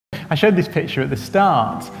I showed this picture at the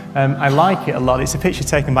start. I like it a lot. It's a picture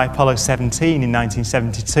taken by Apollo 17 in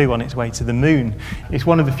 1972 on its way to the moon. It's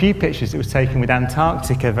one of the few pictures that was taken with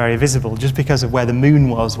Antarctica very visible, just because of where the moon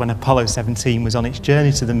was when Apollo 17 was on its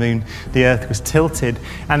journey to the moon. The Earth was tilted.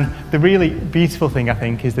 And the really beautiful thing, I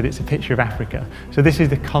think, is that it's a picture of Africa. So this is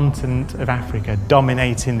the continent of Africa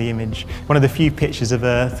dominating the image. One of the few pictures of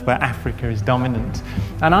Earth where Africa is dominant.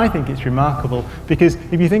 And I think it's remarkable because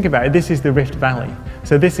if you think about it, this is the Rift Valley.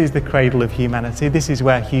 So this is the cradle of humanity. This is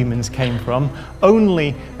where humans came from.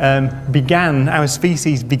 Our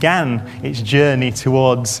species began its journey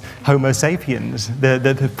towards Homo sapiens,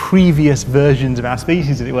 the previous versions of our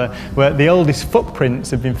species, as it were, where the oldest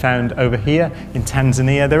footprints have been found over here in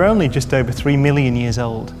Tanzania. They're only just over 3 million years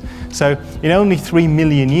old. So in only 3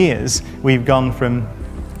 million years, we've gone from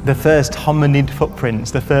the first hominid footprints,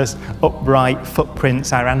 the first upright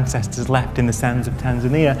footprints our ancestors left in the sands of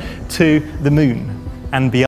Tanzania, to the moon and beyond.